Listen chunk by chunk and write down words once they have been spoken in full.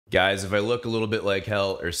Guys, if I look a little bit like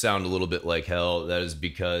hell or sound a little bit like hell, that is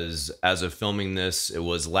because as of filming this, it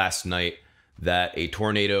was last night that a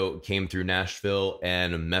tornado came through Nashville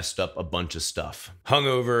and messed up a bunch of stuff.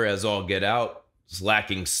 Hungover as all get out, was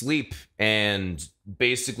lacking sleep, and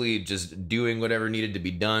basically just doing whatever needed to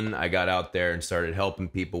be done. I got out there and started helping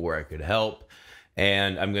people where I could help,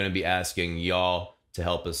 and I'm going to be asking y'all to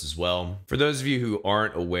help us as well. For those of you who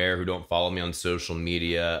aren't aware, who don't follow me on social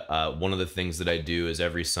media, one of the things that I do is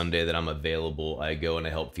every Sunday that I'm available, I go and I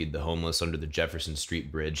help feed the homeless under the Jefferson Street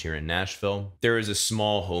Bridge here in Nashville. There is a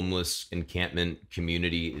small homeless encampment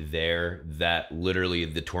community there that literally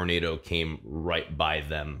the tornado came right by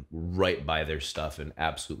them, right by their stuff, and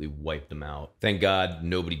absolutely wiped them out. Thank God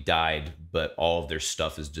nobody died, but all of their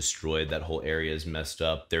stuff is destroyed. That whole area is messed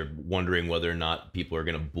up. They're wondering whether or not people are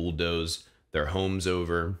gonna bulldoze their homes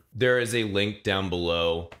over. There is a link down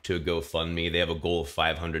below to a GoFundMe. They have a goal of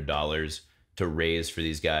 $500 to raise for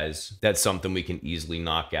these guys. That's something we can easily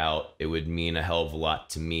knock out. It would mean a hell of a lot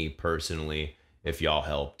to me personally if y'all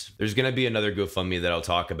helped. There's gonna be another GoFundMe that I'll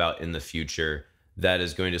talk about in the future that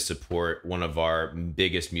is going to support one of our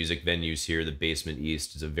biggest music venues here, the Basement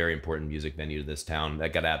East. Is a very important music venue to this town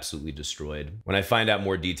that got absolutely destroyed. When I find out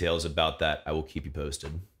more details about that, I will keep you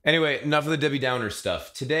posted. Anyway, enough of the Debbie Downer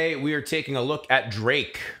stuff. Today, we are taking a look at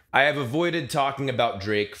Drake. I have avoided talking about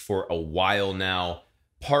Drake for a while now,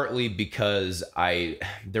 partly because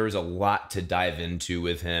there was a lot to dive into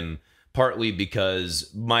with him, partly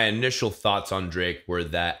because my initial thoughts on Drake were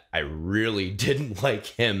that I really didn't like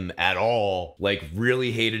him at all, like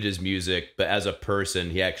really hated his music, but as a person,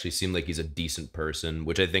 he actually seemed like he's a decent person,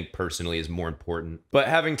 which I think personally is more important. But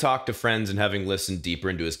having talked to friends and having listened deeper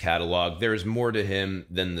into his catalog, there's more to him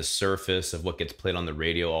than the surface of what gets played on the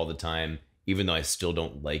radio all the time. Even though I still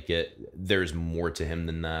don't like it, there's more to him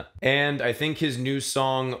than that. And I think his new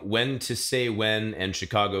song, When to Say When and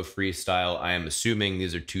Chicago Freestyle, I am assuming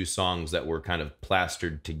these are two songs that were kind of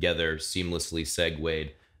plastered together, seamlessly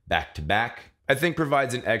segued back to back, I think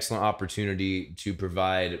provides an excellent opportunity to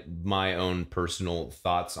provide my own personal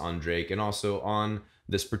thoughts on Drake and also on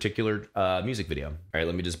this particular music video. All right,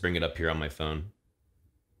 let me just bring it up here on my phone.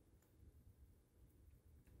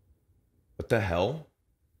 What the hell?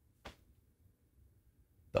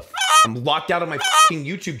 I'm locked out of my fucking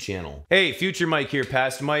YouTube channel. Hey, future Mike here,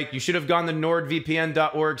 past Mike. You should have gone to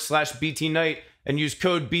nordvpn.org/btnight and use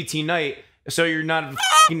code btnight so you're not a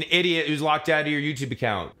fucking idiot who's locked out of your YouTube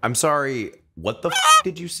account. I'm sorry, what the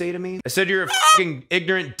did you say to me? I said you're a fucking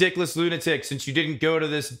ignorant, dickless lunatic since you didn't go to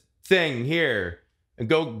this thing here and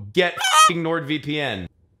go get fucking NordVPN.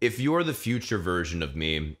 If you're the future version of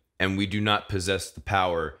me and we do not possess the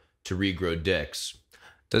power to regrow dicks,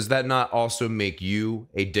 does that not also make you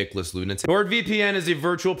a dickless lunatic? NordVPN is a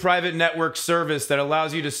virtual private network service that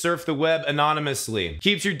allows you to surf the web anonymously.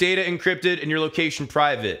 Keeps your data encrypted and your location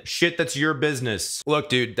private. Shit, that's your business. Look,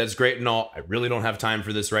 dude, that's great and all. I really don't have time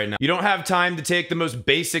for this right now. You don't have time to take the most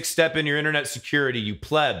basic step in your internet security, you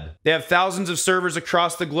pleb. They have thousands of servers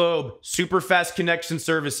across the globe, super fast connection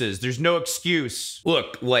services. There's no excuse.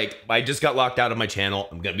 Look, like, I just got locked out of my channel.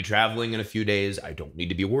 I'm gonna be traveling in a few days. I don't need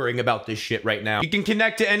to be worrying about this shit right now. You can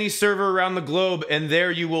connect to any server around the globe and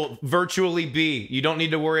there you will virtually be. You don't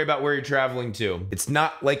need to worry about where you're traveling to. It's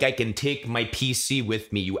not like I can take my PC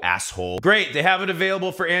with me, you asshole. Great, they have it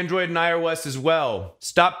available for Android and iOS as well.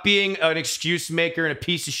 Stop being an excuse maker and a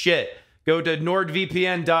piece of shit. Go to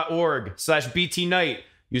nordvpn.org/btnight.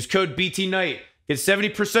 Use code btnight. Get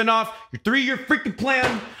 70% off your 3-year freaking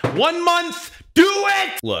plan. 1 month, do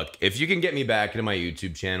it! Look, if you can get me back into my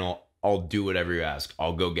YouTube channel, I'll do whatever you ask.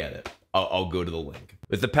 I'll go get it. I'll go to the link.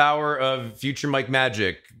 With the power of future Mike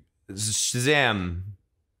magic, Shazam,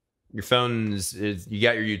 your phone you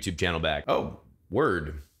got your YouTube channel back. Oh,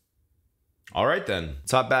 word. All right then,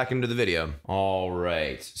 let's hop back into the video. All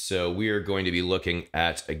right, so we are going to be looking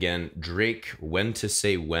at, again, Drake, When to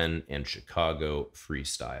Say When, and Chicago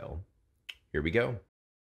Freestyle. Here we go.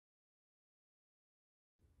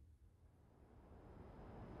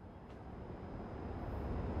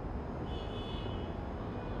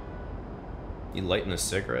 You lighting a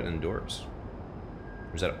cigarette indoors?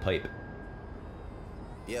 Or is that a pipe?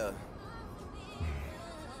 Yeah.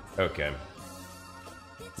 Okay.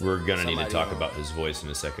 We're gonna need to talk about his voice in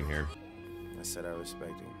a second here. I said I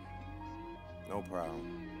respect him. No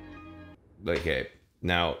problem. Okay.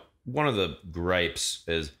 Now, one of the gripes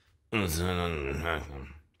is... I'm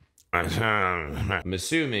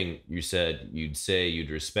assuming you said you'd say you'd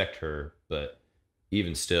respect her, but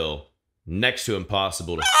even still... next to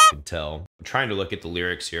impossible to tell. I'm trying to look at the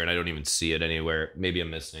lyrics here and I don't even see it anywhere. Maybe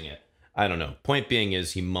I'm missing it. I don't know. Point being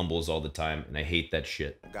is he mumbles all the time, and I hate that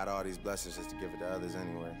shit. I got all these blessings just to give it to others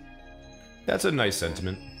anyway. That's a nice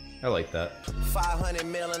sentiment. I like that. 500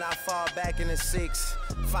 mil and I fall back in the 6.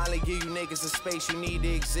 Finally give you niggas the space you need to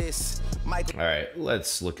exist. Michael. All right,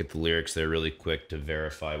 let's look at the lyrics there really quick to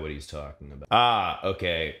verify what he's talking about. Ah,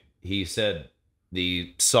 okay. He said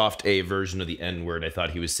the soft A version of the N-word. I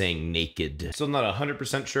thought he was saying naked. Still not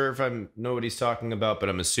 100% sure if I know what he's talking about, but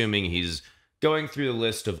I'm assuming he's going through the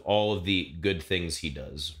list of all of the good things he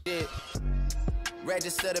does.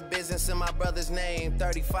 Register the business in my brother's name.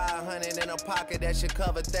 3,500 in a pocket that should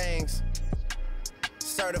cover things.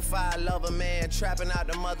 Certified lover man, trapping out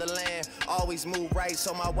the motherland. Always move right,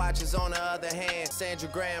 so my watch is on the other hand. Sandra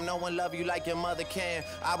Graham, no one love you like your mother can.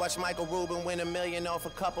 I watch Michael Rubin win $1 million off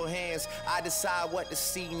a couple hands. I decide what to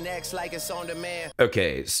see next, like it's on demand.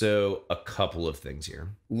 Okay, so a couple of things here.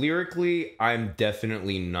 Lyrically, I'm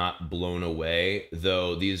definitely not blown away,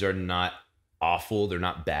 though these are not awful, they're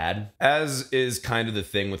not bad. As is kind of the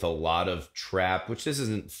thing with a lot of trap, which this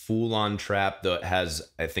isn't full-on trap, though it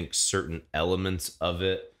has, I think, certain elements of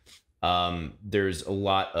it. There's a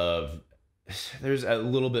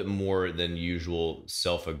little bit more than usual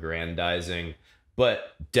self-aggrandizing,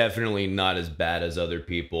 but definitely not as bad as other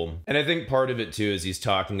people. And I think part of it too is he's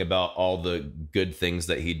talking about all the good things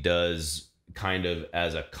that he does kind of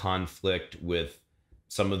as a conflict with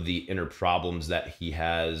some of the inner problems that he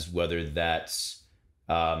has, whether that's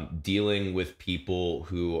dealing with people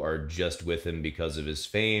who are just with him because of his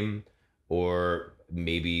fame, or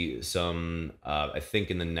maybe some, I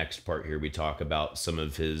think in the next part here, we talk about some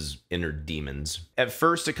of his inner demons. At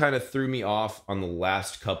first, it kind of threw me off on the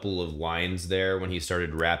last couple of lines there when he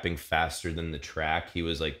started rapping faster than the track. He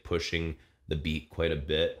was like pushing the beat quite a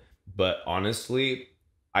bit, but honestly,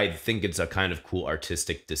 I think it's a kind of cool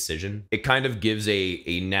artistic decision. It kind of gives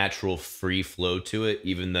a natural free flow to it,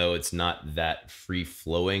 even though it's not that free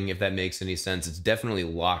flowing, if that makes any sense. It's definitely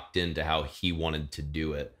locked into how he wanted to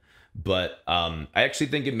do it. But I actually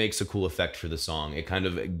think it makes a cool effect for the song. It kind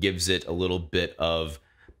of gives it a little bit of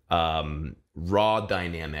raw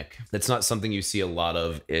dynamic. That's not something you see a lot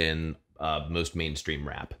of in most mainstream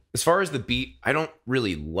rap. As far as the beat, I don't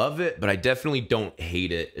really love it, but I definitely don't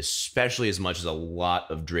hate it, especially as much as a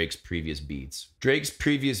lot of Drake's previous beats. Drake's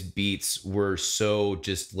previous beats were so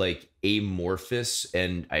just like amorphous,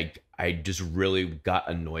 and I just really got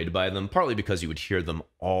annoyed by them, partly because you would hear them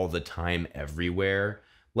all the time everywhere.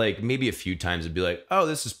 Like maybe a few times it'd be like, oh,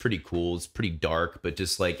 this is pretty cool, it's pretty dark, but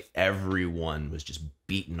just like everyone was just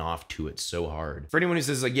beaten off to it so hard. For anyone who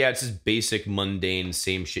says like, yeah, it's just basic, mundane,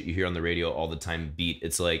 same shit you hear on the radio all the time beat,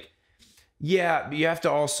 it's like, yeah, but you have to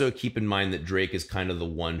also keep in mind that Drake is kind of the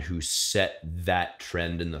one who set that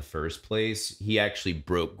trend in the first place. He actually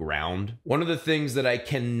broke ground. One of the things that I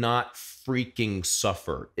cannot freaking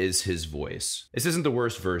suffer is his voice. This isn't the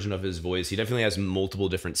worst version of his voice. He definitely has multiple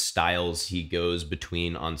different styles he goes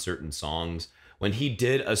between on certain songs. When he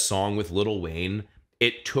did a song with Lil Wayne,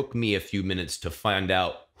 it took me a few minutes to find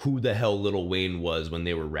out who the hell Lil Wayne was when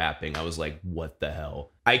they were rapping. I was like, what the hell?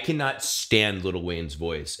 I cannot stand Lil Wayne's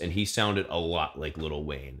voice, and he sounded a lot like Lil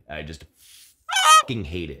Wayne. I just fucking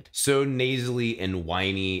hate it. So nasally and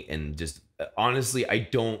whiny, and just honestly, I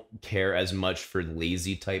don't care as much for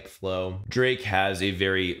lazy type flow. Drake has a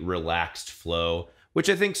very relaxed flow, which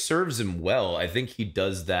I think serves him well. I think he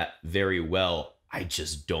does that very well. I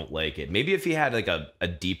just don't like it. Maybe if he had like a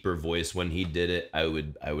deeper voice when he did it, I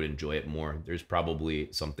would enjoy it more. There's probably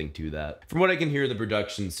something to that. From what I can hear, the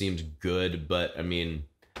production seems good, but I mean,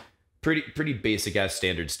 pretty basic ass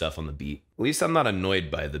standard stuff on the beat. At least I'm not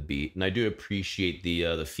annoyed by the beat, and I do appreciate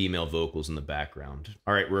the female vocals in the background.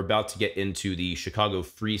 All right, we're about to get into the Chicago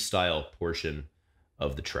freestyle portion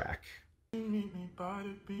of the track. Meet me by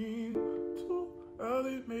the beam. Too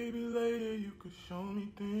early, maybe later, you could show me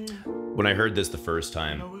things. When I heard this the first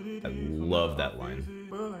time, I love that line.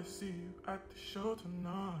 Will I see you at the show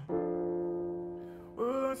tonight?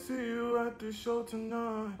 Will I see you at the show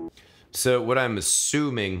tonight? So what I'm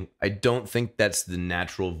assuming, I don't think that's the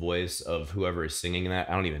natural voice of whoever is singing that.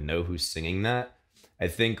 I don't even know who's singing that. I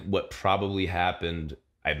think what probably happened,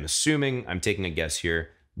 I'm assuming, I'm taking a guess here,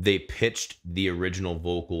 they pitched the original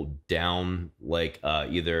vocal down like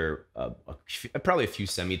either probably a few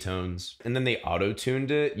semitones, and then they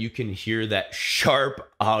auto-tuned it. You can hear that sharp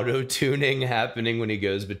auto-tuning happening when he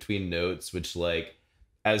goes between notes, which, like,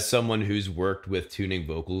 as someone who's worked with tuning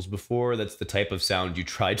vocals before, that's the type of sound you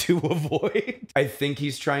try to avoid. I think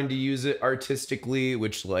he's trying to use it artistically,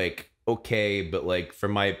 which, like, okay, but like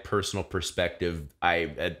from my personal perspective,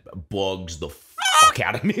 it bugs the fuck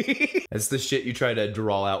out of me. That's the shit you try to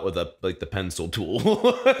draw out with a like the pencil tool.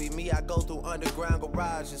 Me, I go through underground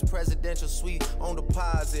garages, presidential suite on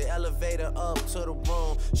deposit, elevator up to the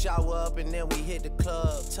room, shower up and then we hit the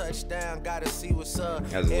club. Touchdown, gotta see what's up.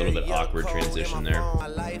 Has a little bit awkward transition there. My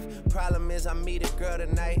life problem is I meet a girl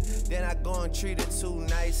tonight, then I go and treat her too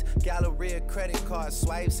nice. Galleria credit card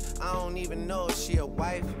swipes. I don't even know if she a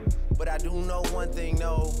wife, but I do know one thing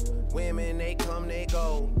though. Women, they come, they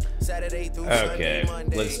go. Saturday through Sunday,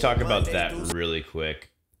 Monday. Let's talk about Monday that through really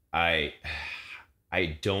quick. I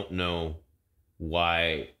don't know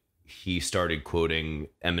why he started quoting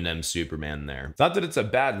Eminem's Superman there. It's not that it's a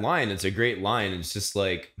bad line, it's a great line. It's just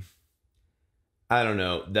like, I don't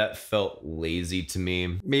know, that felt lazy to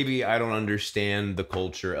me. Maybe I don't understand the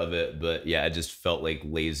culture of it, but yeah, it just felt like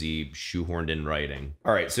lazy, shoehorned in writing.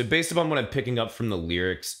 All right, so based upon what I'm picking up from the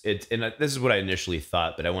lyrics, this is what I initially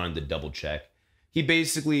thought, but I wanted to double check. He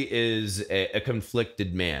basically is a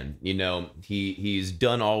conflicted man. You know, he's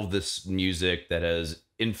done all of this music that has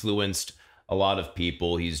influenced a lot of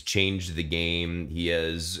people. He's changed the game. He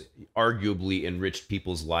has arguably enriched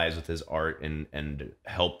people's lives with his art and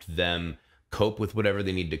helped them cope with whatever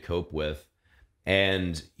they need to cope with.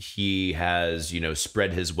 And he has, you know,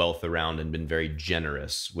 spread his wealth around and been very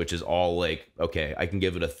generous, which is all like, okay, I can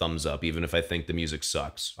give it a thumbs up. Even if I think the music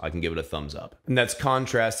sucks, I can give it a thumbs up. And that's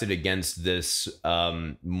contrasted against this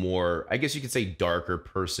more, I guess you could say, darker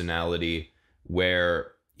personality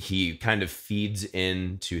where he kind of feeds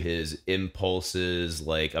into his impulses,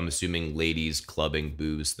 like I'm assuming ladies, clubbing,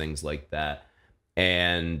 booze, things like that.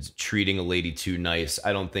 And treating a lady too nice.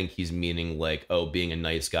 I don't think he's meaning like, oh, being a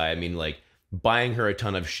nice guy. I mean like buying her a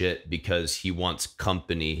ton of shit because he wants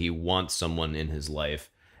company. He wants someone in his life.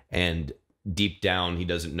 And deep down, he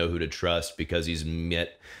doesn't know who to trust because he's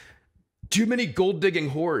met too many gold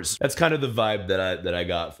digging whores. That's kind of the vibe that I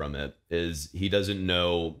got from it, is he doesn't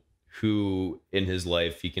know who in his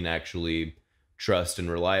life he can actually trust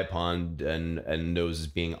and rely upon, and knows is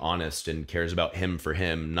being honest and cares about him for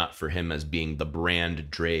him, not for him as being the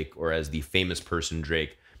brand Drake or as the famous person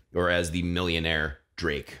Drake or as the millionaire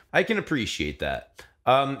Drake. I can appreciate that.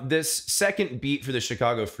 This second beat for the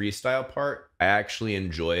Chicago freestyle part, I actually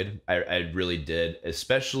enjoyed. I really did,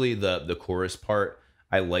 especially the chorus part.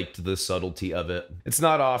 I liked the subtlety of it. It's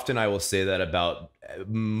not often I will say that about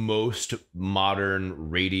most modern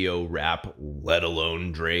radio rap, let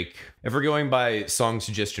alone Drake. If we're going by Song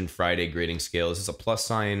Suggestion Friday grading scales, it's a plus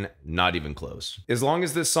sign, not even close. As long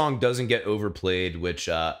as this song doesn't get overplayed, which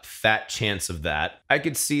fat chance of that, I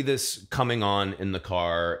could see this coming on in the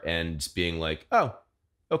car and being like, oh,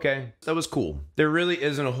 okay, that was cool. There really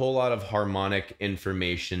isn't a whole lot of harmonic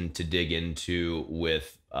information to dig into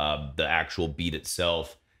with the actual beat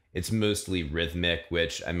itself. It's mostly rhythmic,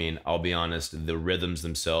 which, I mean, I'll be honest, the rhythms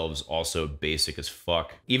themselves also basic as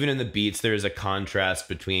fuck. Even in the beats, there's a contrast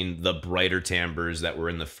between the brighter timbres that were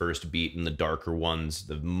in the first beat and the darker ones,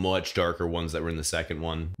 the much darker ones that were in the second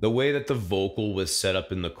one. The way that the vocal was set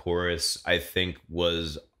up in the chorus, I think,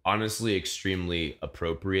 was honestly extremely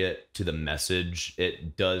appropriate to the message.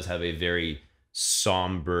 It does have a very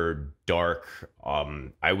somber, dark,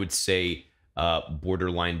 I would say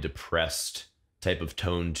borderline depressed type of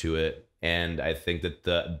tone to it, and I think that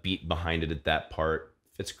the beat behind it at that part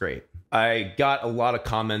fits great. I got a lot of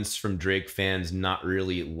comments from Drake fans not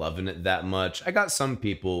really loving it that much. I got some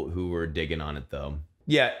people who were digging on it though.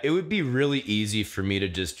 Yeah, it would be really easy for me to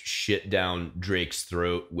just shit down Drake's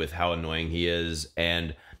throat with how annoying he is,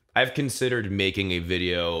 and I've considered making a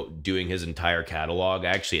video doing his entire catalog. I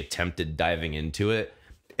actually attempted diving into it.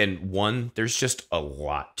 And one, there's just a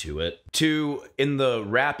lot to it. Two, in the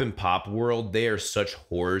rap and pop world, they are such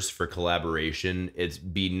whores for collaboration.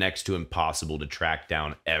 It'd be next to impossible to track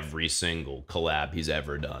down every single collab he's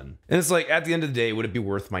ever done. And it's like, at the end of the day, would it be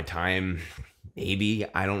worth my time? Maybe,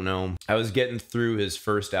 I don't know. I was getting through his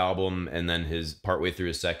first album and then his partway through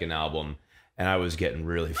his second album, and I was getting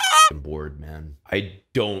really fucking bored, man. I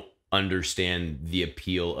don't understand the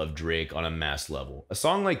appeal of Drake on a mass level. A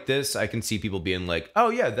song like this, I can see people being like,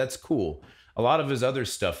 oh yeah, that's cool. A lot of his other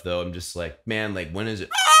stuff though, I'm just like, man, like when is it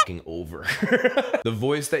fucking over? The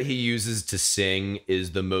voice that he uses to sing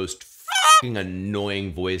is the most fucking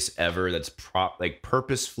annoying voice ever. That's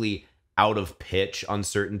purposefully out of pitch on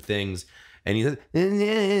certain things. And he's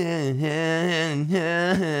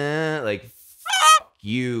like, fuck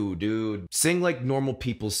you, dude. Sing like normal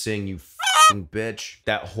people sing, you bitch.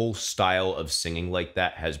 That whole style of singing like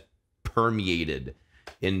that has permeated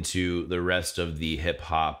into the rest of the hip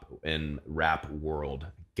hop and rap world.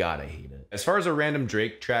 God, I hate it. As far as a random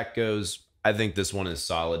Drake track goes, I think this one is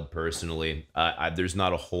solid personally. There's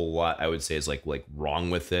not a whole lot I would say is like wrong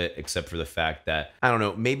with it, except for the fact that, I don't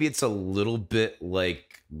know, maybe it's a little bit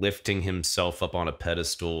like lifting himself up on a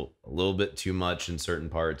pedestal a little bit too much in certain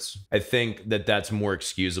parts. I think that that's more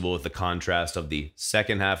excusable with the contrast of the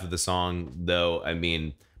second half of the song, though. I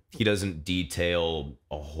mean, he doesn't detail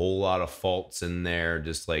a whole lot of faults in there,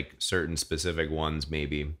 just like certain specific ones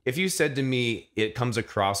maybe. If you said to me, it comes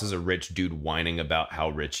across as a rich dude whining about how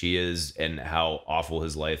rich he is and how awful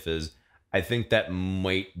his life is, I think that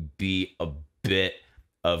might be a bit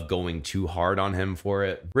of going too hard on him for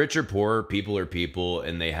it. Rich or poor, people are people,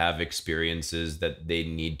 and they have experiences that they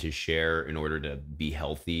need to share in order to be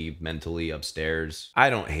healthy mentally upstairs. I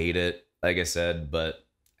don't hate it, like I said, but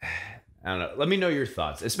I don't know. Let me know your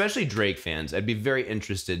thoughts, especially Drake fans. I'd be very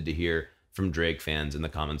interested to hear from Drake fans in the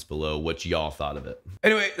comments below what y'all thought of it.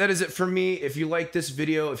 Anyway, that is it for me. If you like this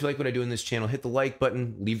video, if you like what I do in this channel, hit the like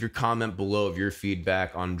button, leave your comment below of your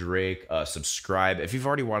feedback on Drake, subscribe. If you've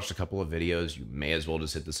already watched a couple of videos, you may as well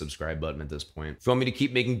just hit the subscribe button at this point. If you want me to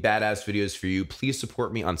keep making badass videos for you, please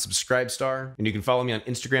support me on Subscribestar, and you can follow me on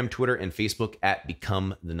Instagram, Twitter, and Facebook at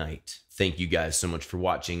Become the Night. Thank you guys so much for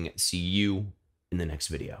watching. See you in the next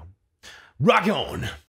video. Rock on!